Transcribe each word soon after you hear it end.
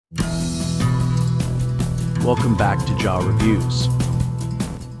Welcome back to Jaw Reviews.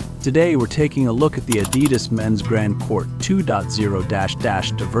 Today we're taking a look at the Adidas Men's Grand Court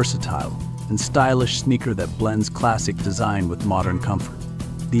 2.0 versatile and stylish sneaker that blends classic design with modern comfort.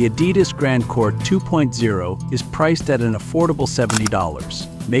 The Adidas Grand Court 2.0 is priced at an affordable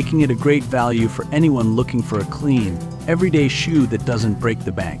 $70, making it a great value for anyone looking for a clean, everyday shoe that doesn't break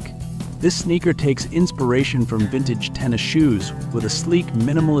the bank. This sneaker takes inspiration from vintage tennis shoes with a sleek,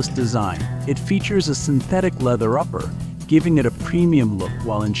 minimalist design. It features a synthetic leather upper, giving it a premium look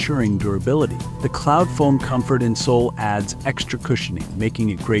while ensuring durability. The cloud foam comfort insole adds extra cushioning, making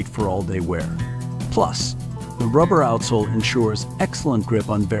it great for all-day wear. Plus, the rubber outsole ensures excellent grip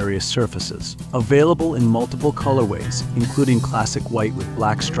on various surfaces. Available in multiple colorways, including classic white with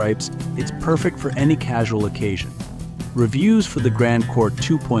black stripes, it's perfect for any casual occasion. Reviews for the Grand Court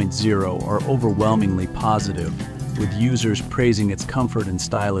 2.0 are overwhelmingly positive, with users praising its comfort and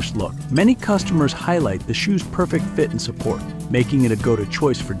stylish look. Many customers highlight the shoe's perfect fit and support, making it a go-to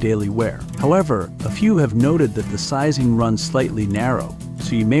choice for daily wear. However, a few have noted that the sizing runs slightly narrow,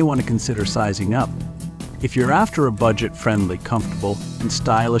 so you may want to consider sizing up. If you're after a budget-friendly, comfortable, and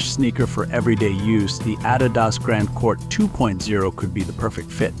stylish sneaker for everyday use, the Adidas Grand Court 2.0 could be the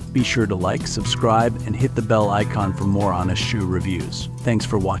perfect fit. Be sure to like, subscribe, and hit the bell icon for more honest shoe reviews. Thanks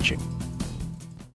for watching.